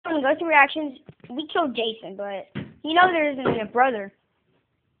doing ghost reactions. We killed Jason, but you know there isn't a brother.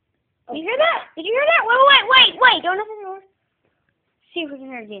 Did you hear that? Did you hear that? Wait! Don't open the door. See if we can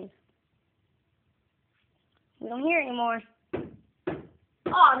hear it again. We don't hear it anymore.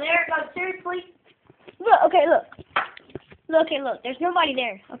 Oh, there it goes. Seriously? Look. Okay, look. There's nobody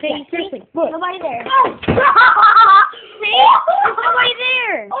there. Okay, Yeah, seriously. Look. Nobody there. Oh. See? There's nobody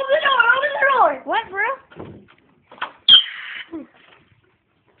there. Open the door. Open the door. What, bro?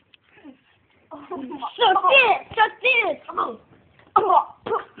 Suck this. I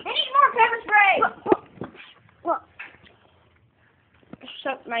need more pepper spray.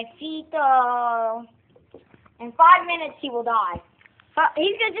 Suck my feet, though. In 5 minutes, he will die.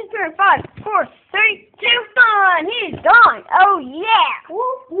 He's gonna disappear in 5, 4, 3, 2, 1. He's gone. Oh yeah.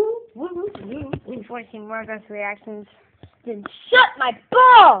 Before I see more ghost reactions, then shut my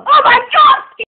balls. Oh my God!